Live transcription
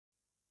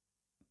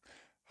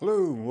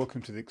Hello and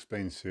welcome to the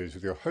Explain series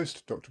with your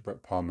host, Dr.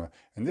 Bret Palmer,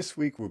 and this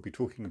week we'll be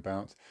talking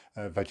about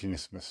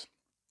vaginismus.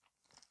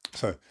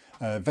 So,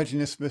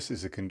 vaginismus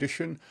is a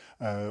condition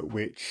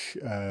which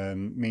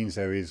means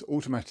there is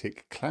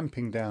automatic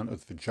clamping down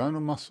of the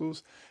vaginal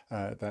muscles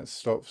that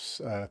stops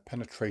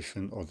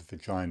penetration of the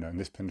vagina, and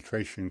this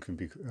penetration can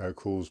be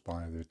caused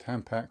by the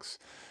tampax,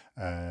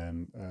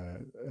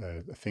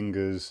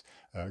 fingers,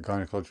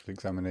 gynecological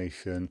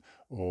examination,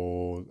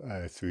 or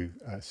through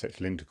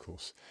sexual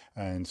intercourse.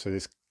 And so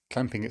this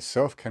clamping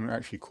itself can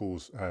actually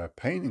cause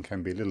pain and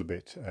can be a little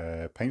bit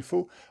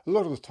painful. A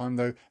lot of the time,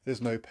 though,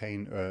 there's no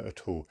pain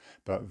at all.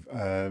 But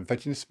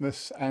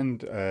vaginismus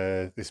and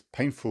this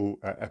painful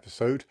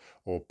episode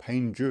or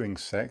pain during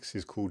sex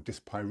is called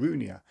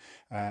dyspareunia.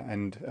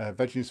 And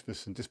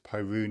vaginismus and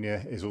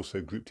dyspareunia is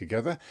also grouped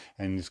together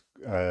and is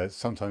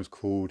sometimes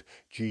called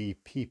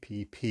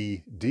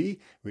GPPPD,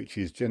 which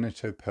is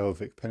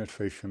genitopelvic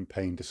penetration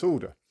pain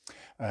disorder.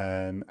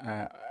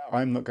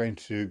 I'm not going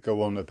to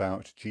go on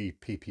about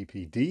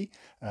GPPPD.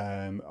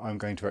 I'm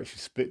going to actually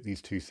split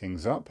these two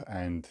things up,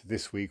 and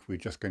this week we're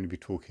just going to be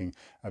talking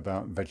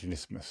about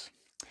vaginismus.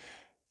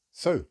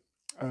 So,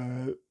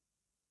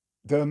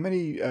 there are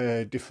many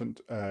different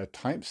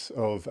types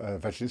of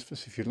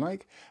vaginismus, if you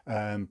like,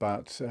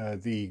 but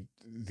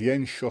the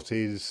end shot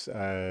is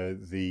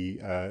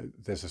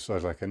there's a sort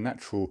of like a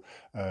natural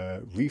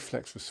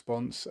reflex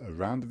response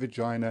around the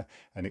vagina,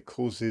 and it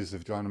causes the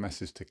vaginal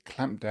masses to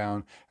clamp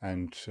down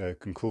and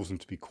can cause them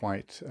to be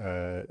quite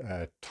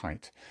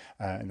tight.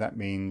 And that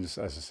means,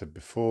 as I said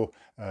before,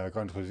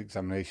 gynecological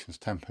examinations,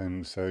 tampon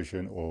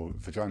insertion, or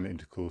vaginal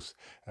intercourse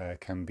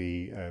can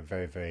be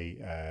very,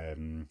 very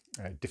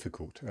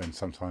difficult, and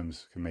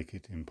sometimes can make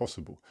it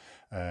impossible.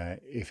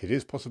 If it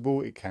is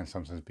possible, it can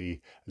sometimes be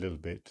a little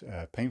bit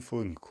painful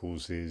and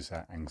causes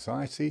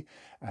anxiety,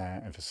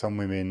 and for some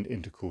women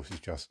intercourse is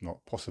just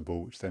not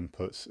possible, which then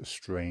puts a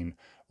strain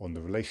on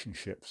the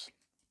relationships.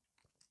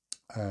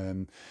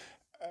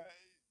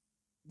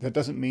 That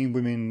doesn't mean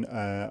women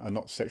are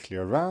not sexually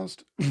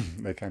aroused.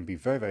 They can be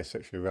very, very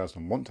sexually aroused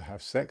and want to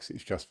have sex.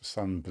 It's just for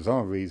some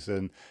bizarre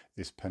reason,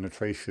 this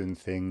penetration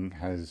thing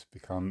has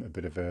become a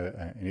bit of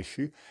an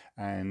issue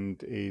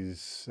and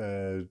is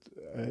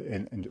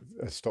and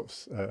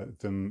stops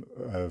them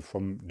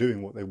from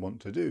doing what they want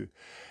to do.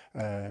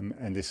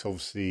 And this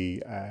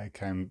obviously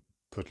can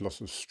put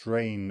lots of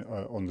strain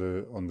on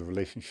the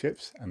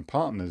relationships and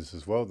partners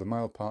as well. The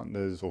male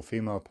partners or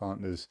female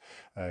partners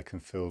can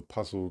feel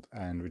puzzled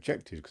and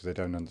rejected because they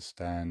don't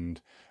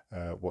understand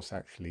what's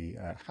actually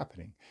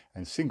happening.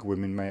 And single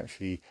women may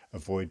actually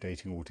avoid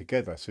dating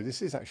altogether. So this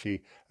is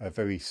actually a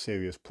very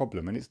serious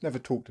problem, and it's never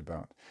talked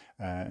about.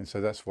 And so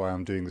that's why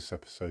I'm doing this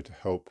episode, to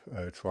help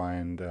try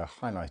and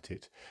highlight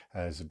it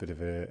as a bit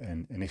of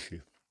an issue.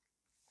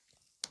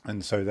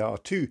 And so there are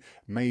two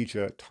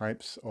major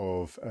types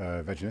of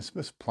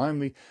vaginismus.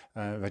 Primary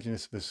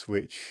vaginismus,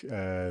 which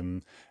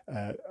a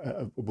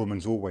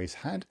woman's always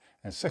had,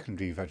 and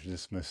secondary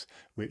vaginismus,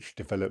 which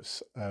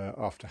develops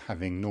after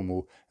having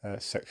normal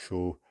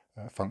sexual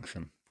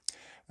function.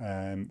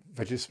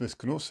 Vaginismus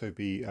can also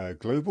be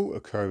global,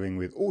 occurring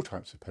with all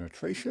types of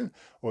penetration,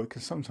 or it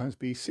can sometimes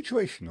be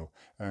situational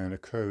and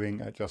occurring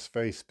at just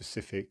very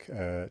specific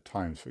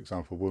times. For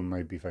example, a woman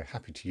may be very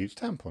happy to use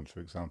tampons, for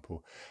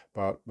example,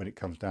 but when it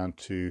comes down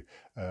to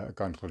a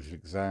gynecological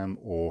exam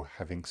or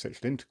having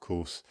sexual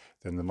intercourse,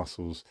 then the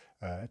muscles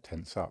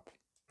tense up.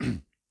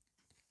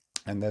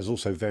 And there's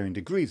also varying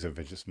degrees of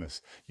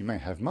vaginismus. You may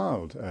have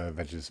mild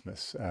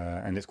vaginismus,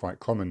 and it's quite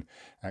common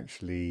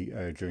actually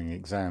during the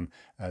exam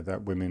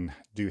that women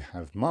do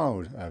have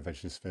mild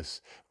vaginismus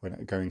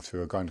when going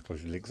through a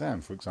gynecological exam,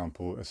 for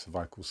example, a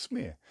cervical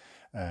smear.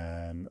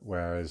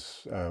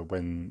 Whereas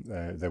when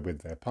they're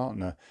with their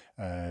partner,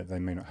 they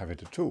may not have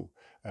it at all.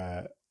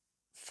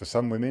 For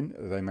some women,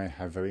 they may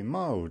have very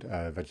mild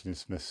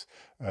vaginismus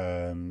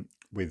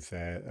with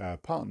their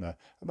partner,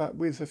 but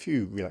with a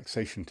few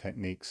relaxation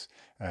techniques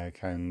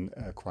can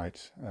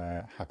quite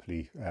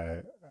happily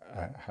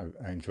have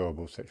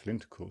enjoyable sexual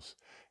intercourse.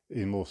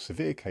 In more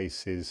severe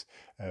cases,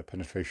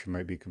 penetration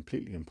may be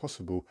completely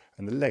impossible,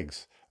 and the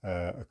legs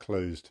are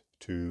closed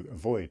to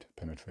avoid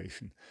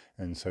penetration.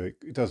 And so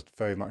it does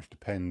very much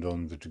depend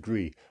on the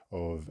degree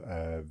of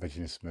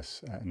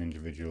vaginismus an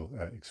individual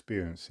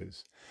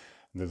experiences.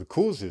 The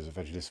causes of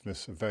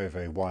vaginismus are very,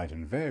 very wide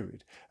and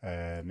varied.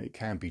 It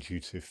can be due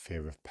to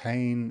fear of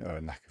pain,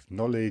 lack of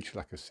knowledge,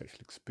 lack of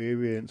sexual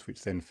experience,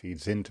 which then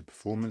feeds into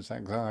performance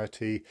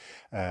anxiety.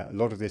 A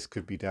lot of this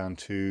could be down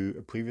to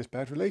a previous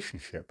bad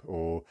relationship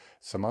or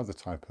some other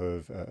type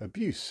of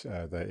abuse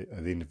that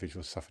the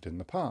individual suffered in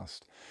the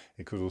past.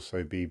 It could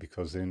also be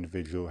because the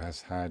individual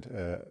has had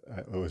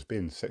or has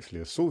been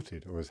sexually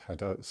assaulted or has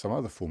had some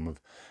other form of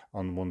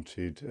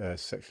unwanted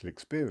sexual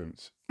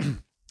experience.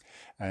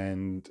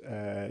 and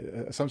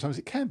sometimes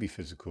it can be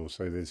physical.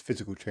 So there's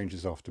physical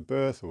changes after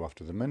birth or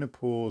after the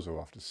menopause or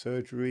after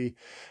surgery,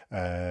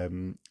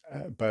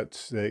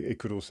 but it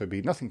could also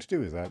be nothing to do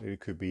with that. It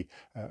could be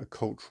a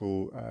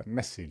cultural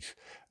message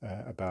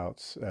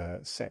about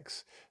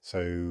sex.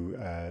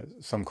 So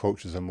some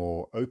cultures are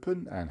more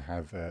open and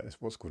have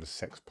what's called a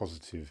sex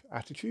positive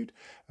attitude.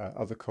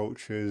 Other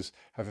cultures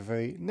have a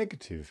very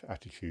negative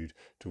attitude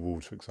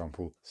towards, for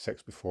example,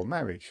 sex before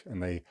marriage,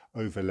 and they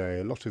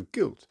overlay a lot of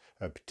guilt,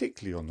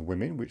 particularly on the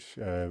women, which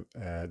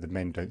the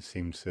men don't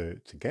seem to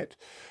get.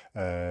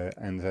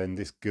 And then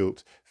this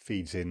guilt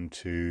feeds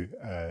into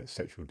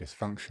sexual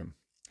dysfunction.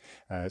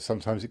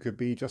 Sometimes it could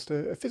be just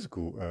a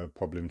physical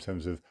problem in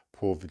terms of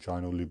poor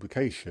vaginal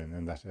lubrication,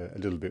 and that a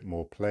little bit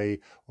more play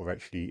or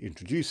actually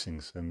introducing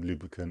some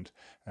lubricant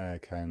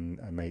can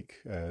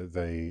make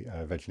the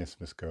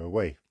vaginismus go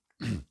away.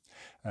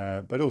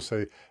 But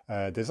also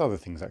there's other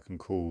things that can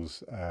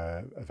cause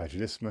a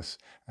vaginismus,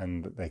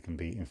 and they can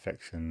be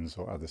infections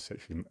or other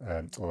sexual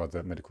or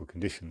other medical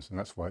conditions, and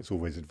that's why it's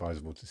always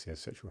advisable to see a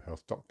sexual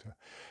health doctor.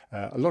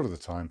 A lot of the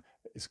time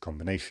it's a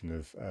combination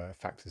of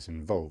factors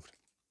involved.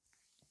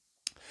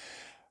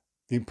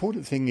 The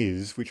important thing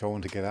is, which I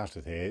want to get out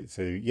of here,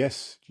 so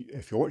yes,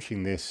 if you're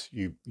watching this,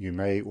 you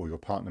may or your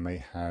partner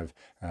may have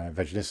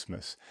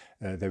vaginismus.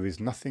 There is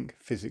nothing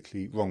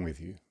physically wrong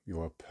with you.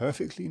 You are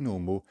perfectly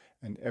normal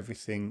and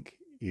everything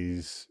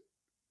is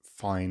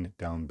fine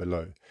down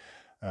below.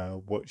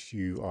 What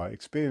you are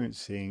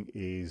experiencing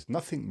is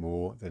nothing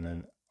more than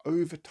an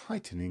over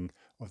tightening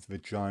of the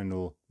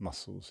vaginal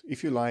muscles,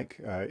 if you like,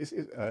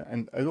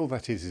 and all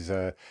that is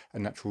a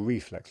natural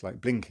reflex,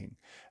 like blinking.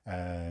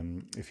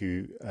 If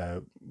you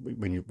have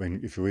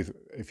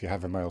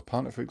a male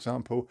partner, for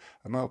example,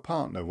 a male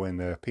partner, when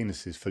their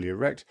penis is fully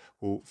erect,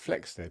 will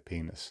flex their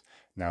penis.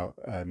 Now,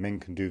 men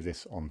can do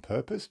this on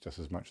purpose, just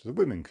as much as the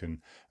women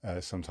can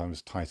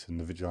sometimes tighten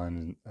the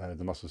vagina,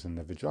 the muscles in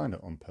their vagina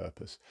on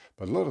purpose.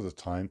 But a lot of the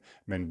time,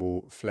 men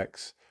will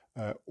flex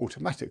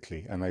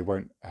automatically, and they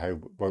won't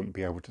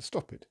be able to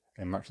stop it.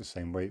 In much the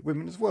same way,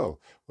 women as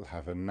well will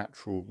have a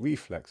natural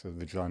reflex of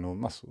vaginal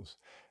muscles.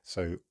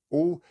 So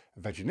all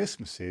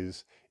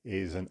vaginismus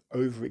is an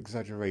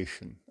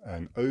over-exaggeration,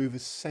 an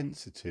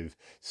oversensitive,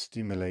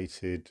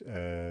 stimulated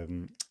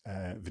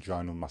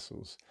vaginal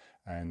muscles.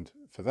 And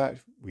for that,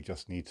 we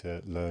just need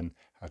to learn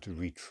how to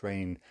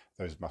retrain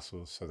those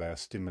muscles so they are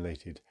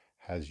stimulated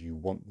as you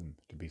want them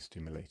to be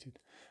stimulated.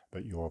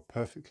 But you are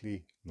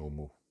perfectly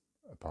normal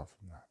apart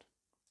from that.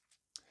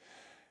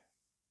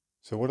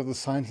 So what are the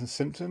signs and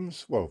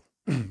symptoms? Well,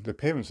 the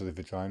appearance of the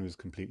vagina is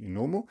completely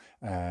normal,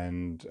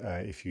 and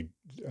if you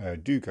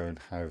do go and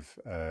have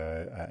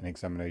an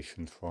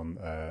examination from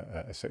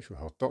a sexual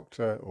health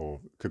doctor,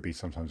 or could be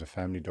sometimes a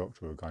family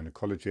doctor or a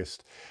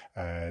gynecologist,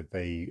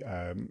 they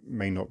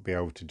may not be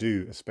able to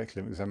do a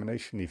speculum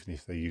examination, even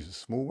if they use a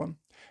small one,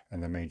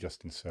 and they may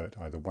just insert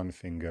either one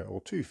finger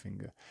or two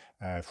finger.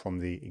 From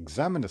the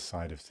examiner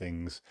side of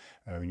things,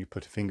 when you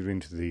put a finger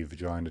into the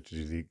vagina to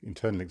do the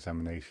internal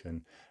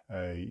examination,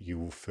 you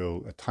will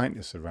feel a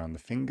tightness around the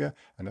finger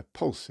and a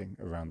pulsing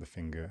around the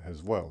finger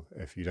as well.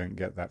 If you don't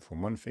get that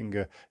from one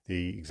finger,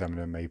 the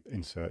examiner may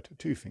insert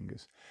two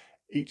fingers.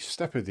 Each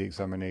step of the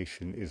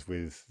examination is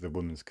with the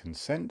woman's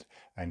consent,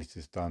 and it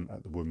is done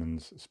at the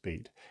woman's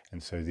speed.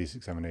 And so these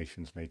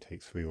examinations may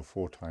take 3 or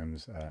 4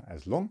 times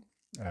as long,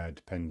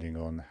 depending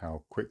on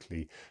how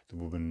quickly the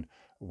woman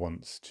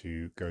wants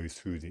to go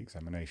through the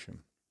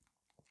examination.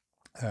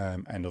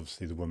 And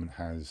obviously the woman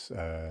has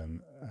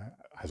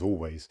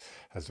always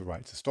the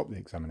right to stop the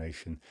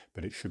examination,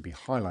 but it should be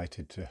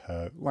highlighted to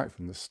her right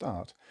from the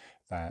start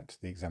that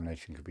the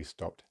examination could be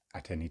stopped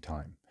at any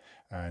time.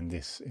 And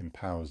this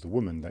empowers the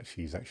woman that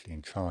she's actually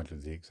in charge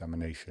of the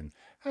examination,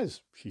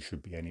 as she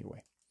should be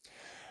anyway.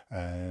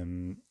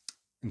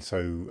 And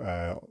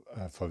so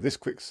for this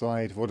quick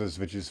slide, what does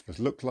vaginismus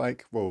look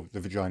like? Well,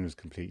 the vagina is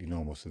completely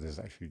normal, so there's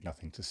actually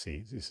nothing to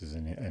see. This is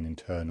an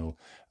internal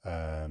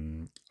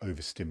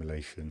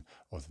overstimulation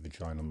of the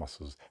vaginal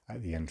muscles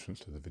at the entrance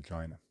to the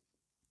vagina.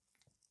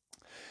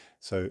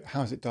 So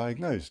how is it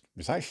diagnosed?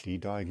 It's actually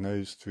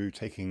diagnosed through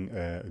taking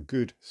a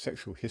good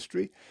sexual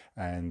history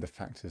and the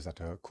factors that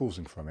are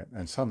causing from it.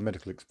 And some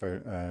medical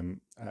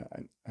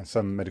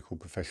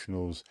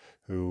professionals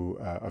who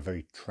are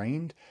very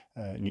trained,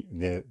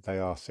 they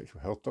are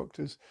sexual health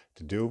doctors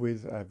to deal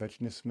with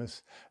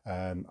vaginismus.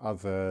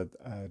 Other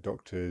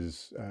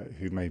doctors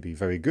who may be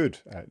very good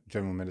at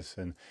general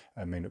medicine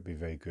may not be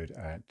very good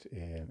at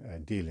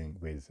dealing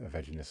with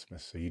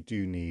vaginismus. So you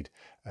do need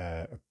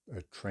a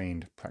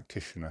trained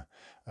practitioner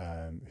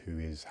who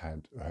has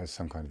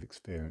some kind of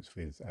experience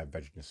with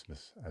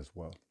vaginismus as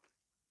well.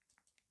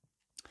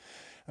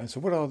 And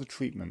so what are the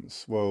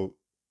treatments? Well,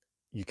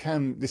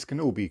 this can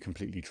all be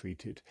completely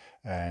treated,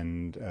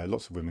 and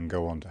lots of women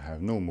go on to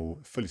have normal,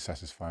 fully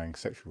satisfying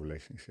sexual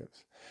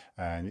relationships.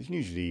 And it's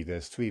usually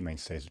there's 3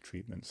 mainstays of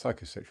treatment: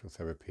 psychosexual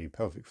therapy,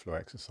 pelvic floor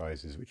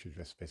exercises, which are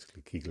just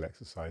basically Kegel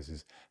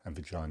exercises, and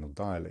vaginal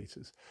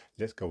dilators.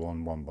 Let's go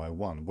on one by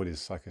one. What is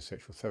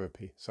psychosexual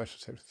therapy?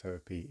 Psychosexual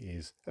therapy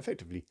is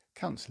effectively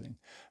counselling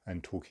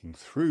and talking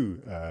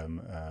through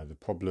the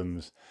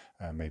problems,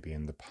 maybe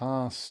in the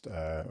past,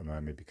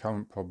 or maybe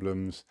current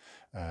problems,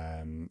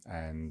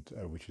 and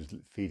which is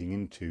feeding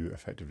into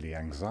effectively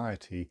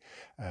anxiety,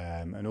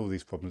 and all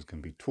these problems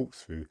can be talked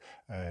through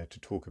to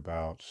talk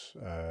about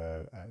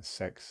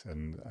sex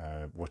and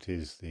what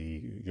is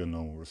your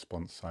normal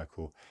response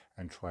cycle,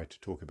 and try to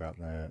talk about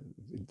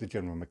the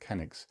general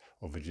mechanics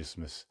of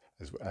vaginismus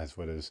as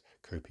well as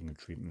coping and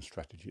treatment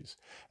strategies.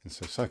 And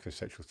so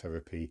psychosexual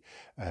therapy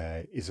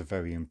is a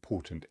very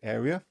important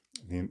area.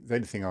 The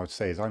only thing I would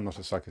say is I'm not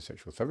a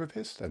psychosexual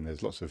therapist, and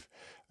there's lots of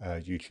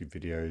YouTube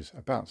videos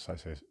about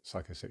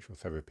psychosexual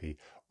therapy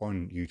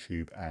on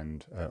YouTube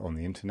and on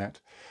the internet.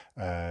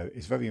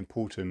 It's very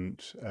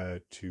important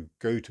to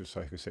go to a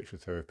psychosexual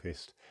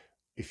therapist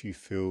if you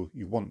feel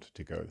you want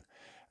to go.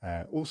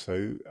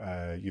 Also,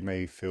 you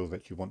may feel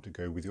that you want to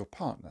go with your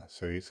partner.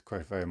 So it's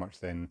quite very much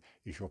then,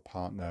 is your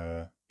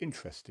partner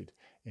interested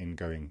in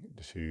going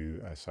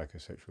to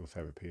psychosexual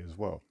therapy as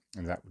well?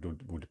 And that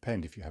will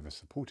depend if you have a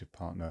supportive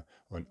partner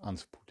or an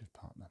unsupportive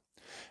partner.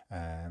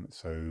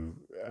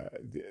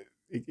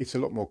 It's a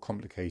lot more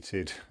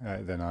complicated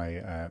than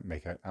I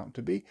make it out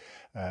to be.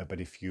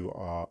 But if you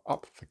are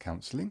up for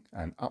counselling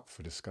and up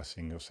for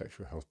discussing your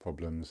sexual health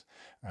problems,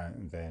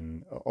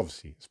 then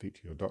obviously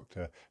speak to your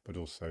doctor, but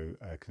also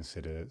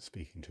consider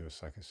speaking to a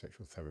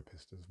psychosexual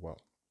therapist as well.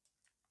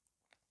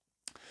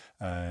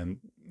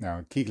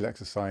 Now, Kegel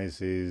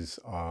exercises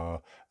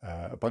are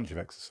a bunch of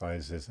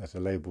exercises that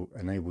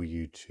enable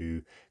you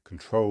to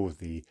control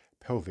the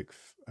pelvic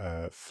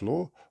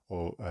floor,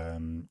 or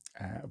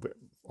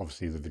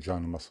obviously the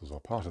vaginal muscles are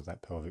part of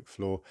that pelvic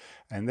floor,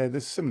 and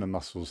there's similar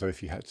muscles. So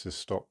if you had to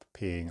stop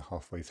peeing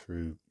halfway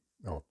through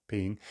or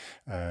peeing,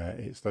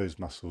 it's those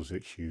muscles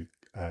which you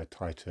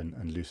tighten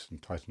and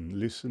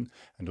loosen,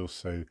 and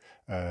also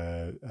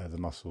the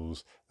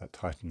muscles that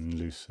tighten and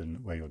loosen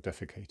where you're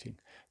defecating.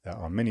 There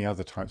are many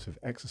other types of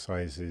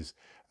exercises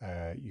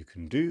you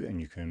can do, and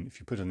you can, if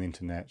you put on the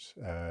internet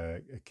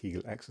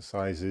Kegel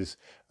exercises,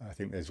 I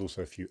think there's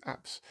also a few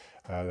apps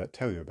that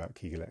tell you about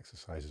Kegel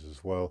exercises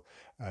as well,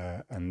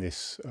 and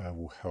this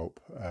will help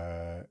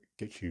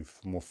get you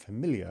more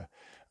familiar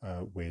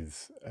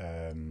with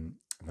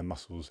the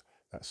muscles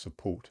that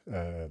support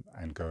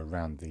and go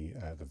around the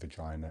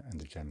vagina and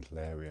the genital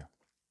area.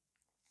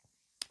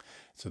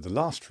 So the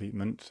last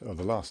treatment, or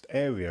the last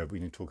area we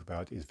need to talk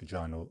about, is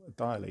vaginal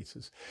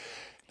dilators.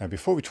 Now,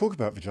 before we talk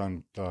about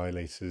vaginal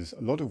dilators,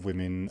 a lot of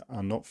women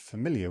are not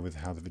familiar with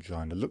how the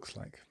vagina looks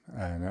like.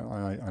 And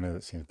I know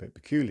that seems a bit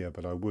peculiar,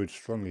 but I would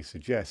strongly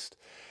suggest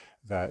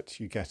that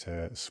you get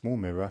a small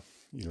mirror,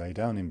 you lay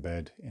down in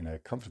bed in a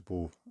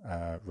comfortable,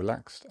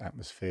 relaxed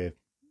atmosphere,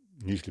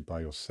 usually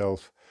by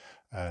yourself,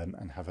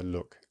 and have a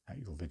look at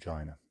your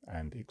vagina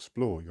and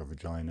explore your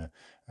vagina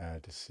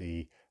to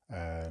see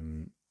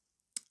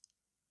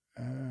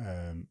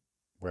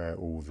where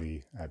all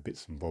the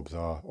bits and bobs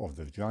are of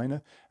the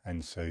vagina,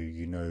 and so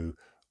you know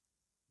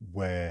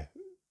where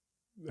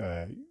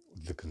the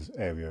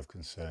area of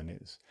concern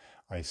is.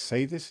 I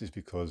say this is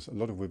because a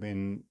lot of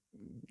women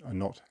are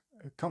not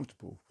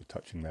comfortable with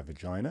touching their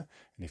vagina,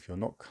 and if you're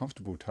not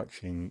comfortable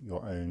touching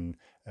your own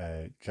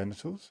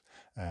genitals,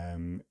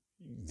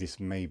 this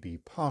may be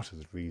part of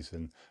the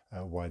reason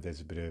why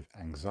there's a bit of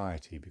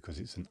anxiety, because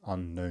it's an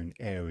unknown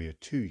area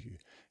to you.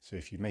 So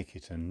if you make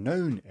it a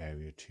known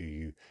area to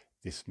you,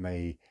 this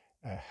may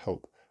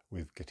help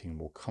with getting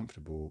more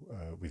comfortable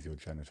with your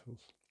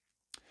genitals.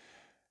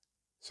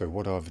 So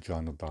what are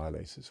vaginal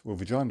dilators? Well,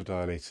 vaginal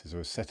dilators are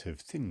a set of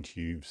thin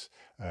tubes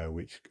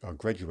which are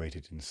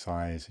graduated in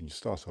size, and you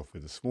start off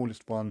with the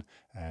smallest one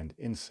and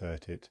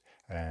insert it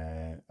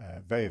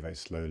very, very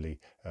slowly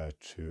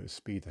to a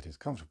speed that is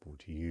comfortable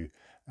to you,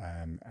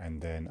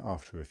 and then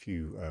after a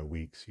few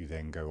weeks you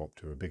then go up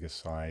to a bigger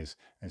size,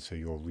 and so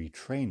you're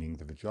retraining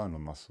the vaginal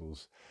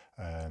muscles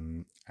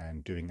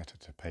and doing it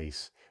at a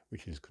pace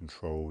which is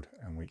controlled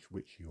and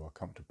which you are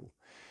comfortable.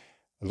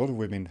 A lot of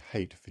women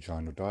hate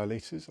vaginal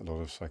dilators. A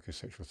lot of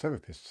psychosexual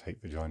therapists hate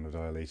vaginal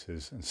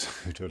dilators, and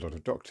so do a lot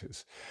of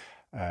doctors.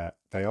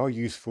 They are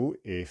useful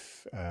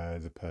if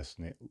the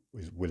person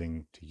is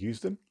willing to use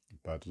them,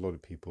 but a lot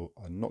of people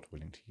are not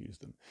willing to use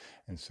them.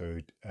 And so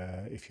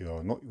if you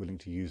are not willing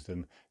to use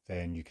them,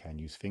 then you can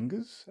use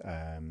fingers,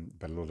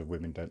 but a lot of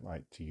women don't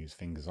like to use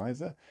fingers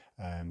either.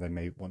 They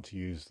may want to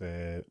use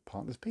their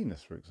partner's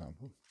penis, for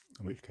example,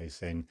 in which case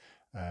then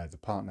the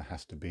partner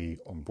has to be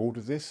on board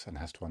with this and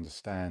has to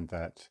understand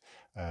that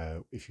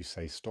if you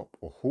say stop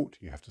or halt,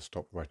 you have to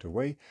stop right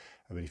away.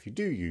 But if you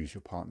do use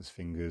your partner's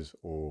fingers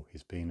or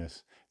his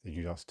penis, then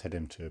you just tell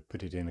him to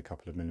put it in a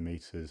couple of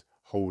millimeters,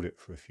 hold it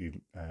for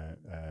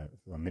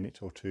a minute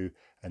or two,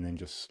 and then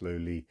just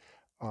slowly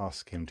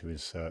ask him to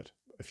insert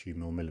a few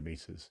more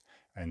millimeters.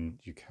 And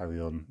you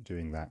carry on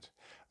doing that.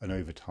 And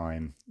over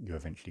time, you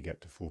eventually get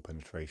to full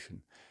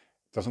penetration.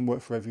 Doesn't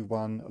work for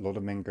everyone. A lot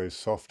of men go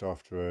soft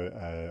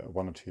after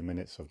 1 or 2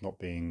 minutes of not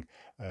being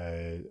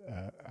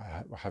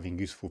having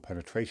useful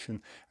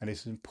penetration, and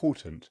it's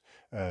important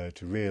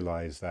to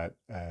realize that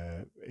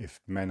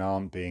if men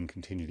aren't being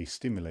continually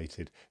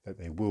stimulated, that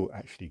they will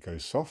actually go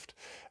soft.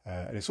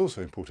 And it's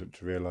also important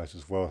to realize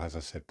as well, as I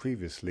said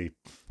previously,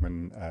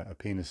 when a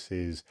penis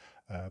is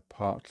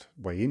part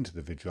way into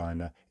the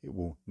vagina, it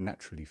will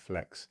naturally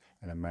flex,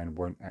 and a man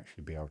won't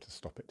actually be able to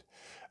stop it.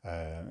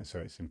 So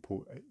it's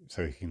important.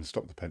 So he can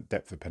stop the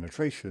depth of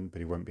penetration, but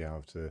he won't be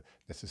able to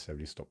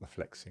necessarily stop the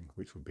flexing,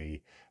 which will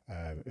be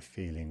a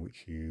feeling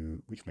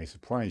which may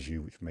surprise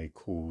you, which may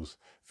cause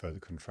further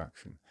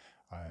contraction.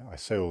 I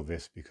say all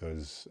this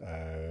because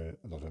a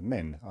lot of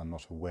men are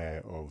not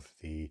aware of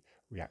the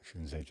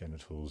reactions their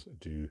genitals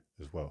do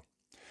as well.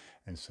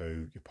 And so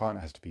your partner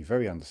has to be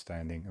very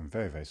understanding and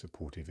very, very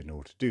supportive in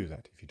order to do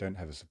that. If you don't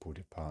have a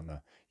supportive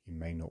partner, you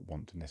may not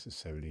want to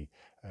necessarily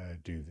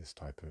do this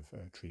type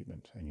of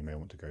treatment, and you may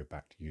want to go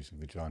back to using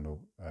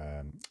vaginal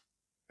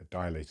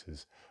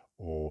dilators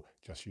or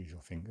just use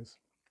your fingers.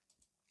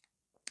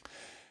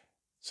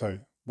 So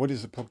what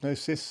is the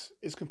prognosis?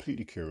 It's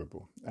completely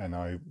curable, and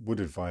I would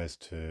advise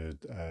to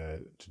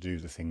do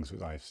the things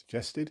that I've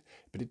suggested,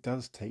 but it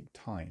does take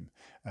time,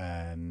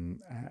 and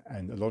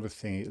a lot of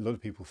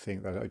people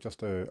think that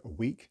just a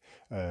week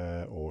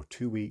or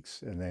 2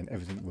 weeks and then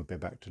everything will be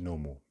back to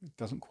normal. It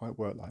doesn't quite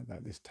work like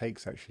that. This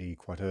takes actually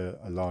quite a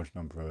large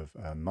number of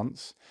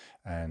months,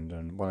 and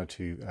on 1 or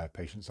 2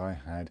 patients I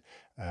had,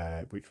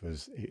 which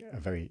was a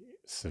very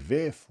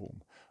severe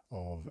form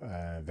of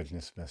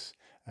vaginismus,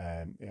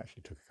 it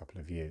actually took a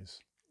couple of years.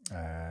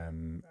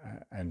 And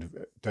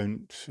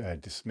don't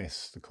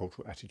dismiss the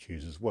cultural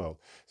attitudes as well.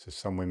 So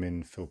some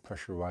women feel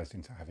pressurized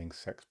into having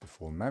sex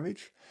before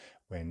marriage,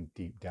 when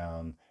deep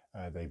down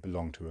they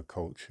belong to a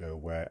culture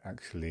where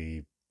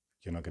actually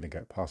you're not going to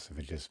get past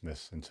the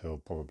vaginismus until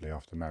probably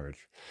after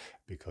marriage,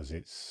 because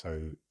it's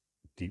so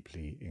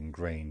deeply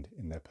ingrained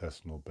in their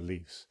personal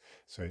beliefs.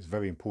 So it's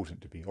very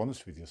important to be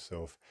honest with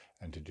yourself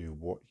and to do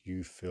what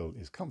you feel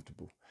is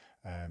comfortable,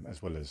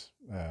 as well as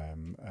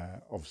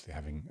obviously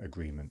having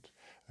agreement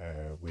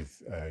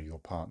with your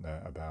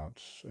partner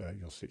about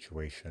your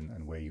situation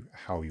and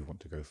how you want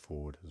to go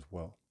forward as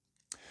well.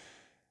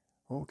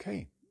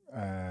 Okay.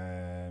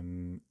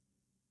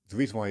 The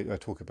reason why I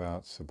talk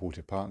about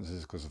supportive partners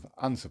is because an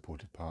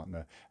unsupported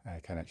partner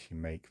can actually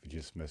make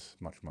vaginismus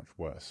much, much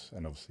worse.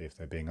 And obviously, if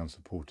they're being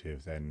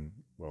unsupportive, then,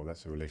 well,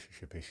 that's a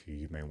relationship issue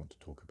you may want to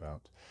talk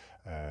about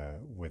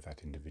with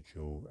that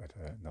individual at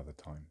another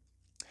time.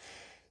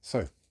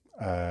 So,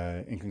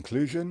 in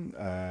conclusion,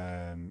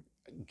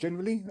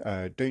 generally,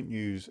 don't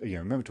use,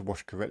 remember to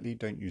wash correctly.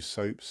 Don't use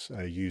soaps.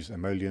 Use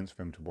emollients.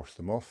 Remember to wash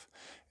them off.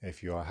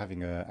 If you are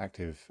having an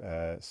active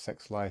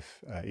sex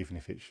life, even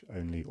if it's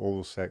only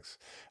oral sex,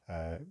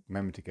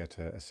 remember to get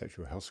a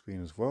sexual health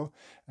screen as well.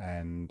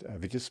 And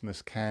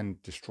vaginismus can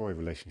destroy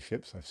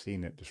relationships. I've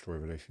seen it destroy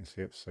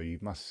relationships. So you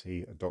must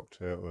see a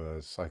doctor or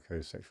a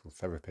psychosexual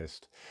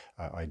therapist,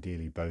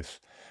 ideally both.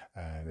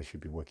 They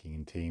should be working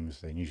in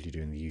teams. They usually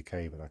do in the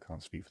UK, but I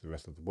can't speak for the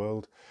rest of the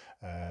world.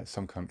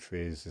 Some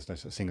countries, there's no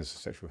such thing as a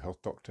sexual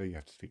health doctor. You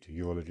have to speak to a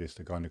urologist,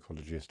 a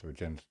gynecologist, or a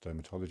genital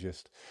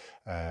dermatologist,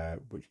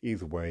 which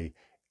either way,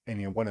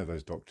 any one of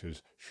those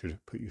doctors should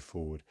put you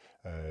forward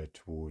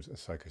towards a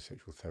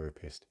psychosexual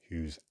therapist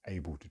who's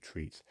able to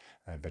treat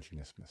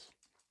vaginismus.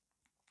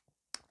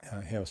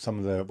 Here are some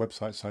of the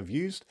websites I've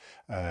used.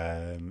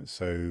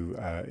 These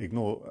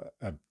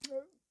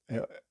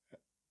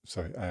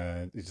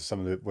are some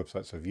of the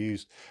websites I've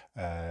used.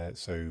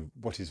 So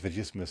What is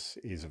Vaginismus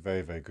is a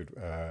very, very good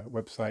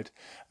website.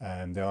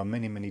 There are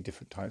many, many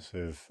different types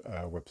of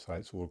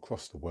websites all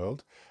across the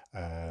world.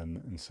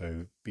 And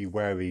so be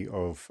wary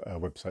of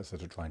websites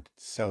that are trying to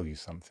sell you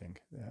something.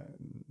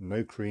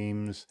 No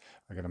creams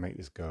are going to make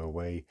this go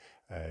away.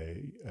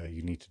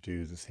 You need to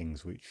do the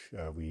things which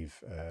we've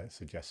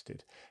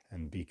suggested,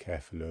 and be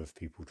careful of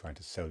people trying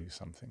to sell you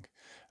something.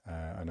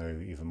 I know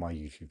even my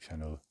YouTube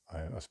channel,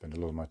 I spend a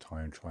lot of my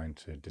time trying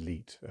to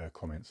delete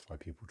comments by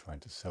people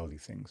trying to sell you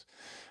things.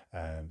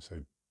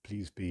 So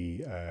please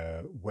be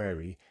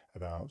wary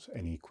about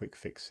any quick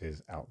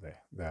fixes out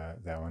there.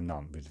 There are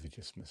none with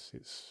vaginismus.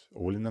 It's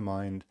all in the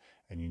mind,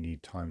 and you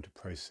need time to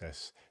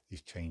process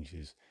these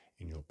changes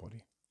in your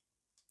body.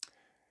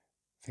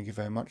 Thank you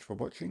very much for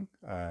watching.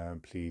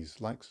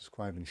 Please like,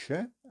 subscribe and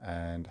share,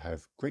 and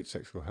have great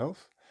sexual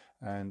health,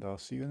 and I'll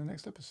see you in the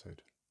next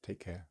episode.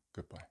 Take care.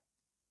 Goodbye.